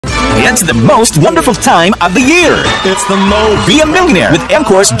It's the most wonderful time of the year. It's the most. Be a millionaire with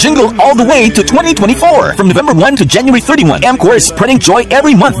EMCOR's Jingle all the way to 2024. From November 1 to January 31, EMCOR is spreading joy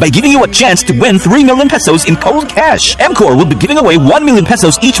every month by giving you a chance to win 3 million pesos in cold cash. EMCOR will be giving away 1 million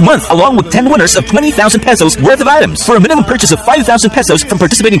pesos each month, along with 10 winners of 20,000 pesos worth of items. For a minimum purchase of 5,000 pesos from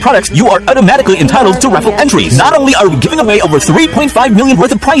participating products, you are automatically entitled to raffle entries. Not only are we giving away over 3.5 million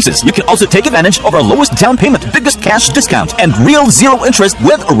worth of prizes, you can also take advantage of our lowest down payment, biggest cash discount, and real zero interest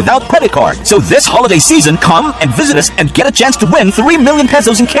with or without credit card. So this holiday season, come and visit us and get a chance to win 3 million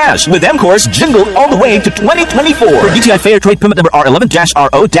pesos in cash with EMCOR's Jingle all the way to 2024. For DTI Fair Trade Permit number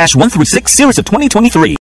R11-RO-136 series of 2023.